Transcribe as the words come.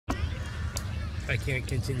I can't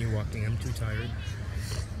continue walking. I'm too tired.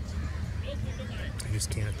 I just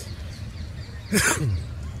can't.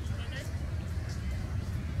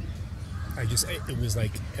 It was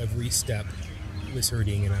like every step was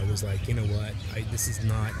hurting, and I was like, you know what? This is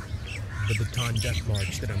not the Bataan Death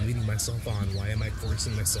March that I'm leading myself on. Why am I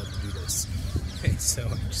forcing myself to do this? And so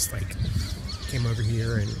I just like came over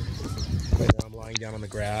here, and right now I'm lying down on the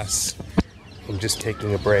grass. I'm just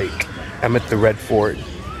taking a break. I'm at the Red Fort.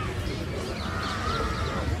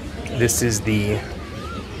 This is the... Let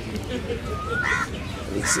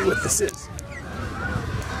me see what this is.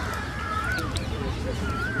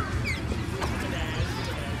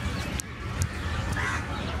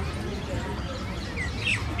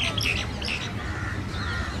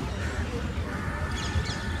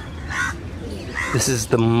 This is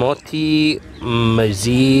the Moti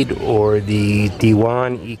Masjid, or the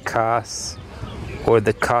Diwan-e-Khas, or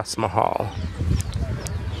the Khas Mahal.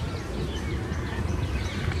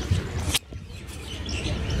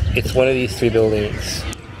 It's one of these three buildings.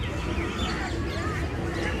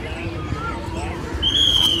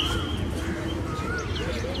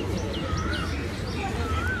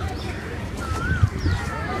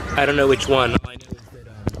 I don't know which one. All I know is that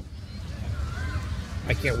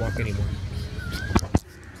I can't walk anymore.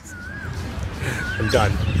 I'm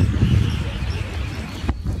done.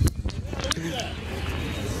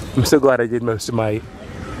 I'm so glad I did most of my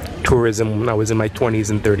tourism when I was in my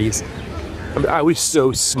 20s and 30s. I was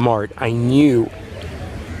so smart. I knew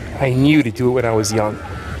to do it when I was young.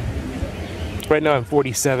 Right now I'm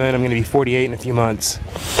 47. I'm going to be 48 in a few months.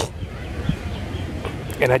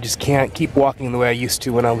 And I just can't keep walking the way I used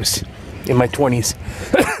to when I was in my 20s.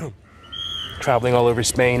 Traveling all over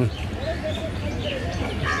Spain,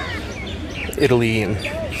 Italy, and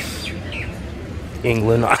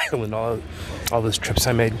England, Ireland, all those trips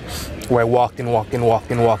I made, where I walked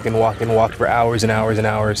for hours and hours and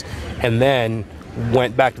hours, and then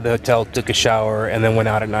went back to the hotel, took a shower, and then went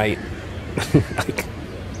out at night. Like,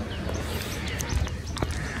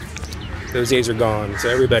 those days are gone. So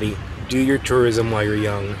everybody, do your tourism while you're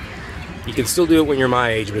young. You can still do it when you're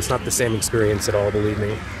my age, but it's not the same experience at all, believe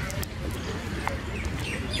me.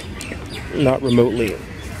 Not remotely.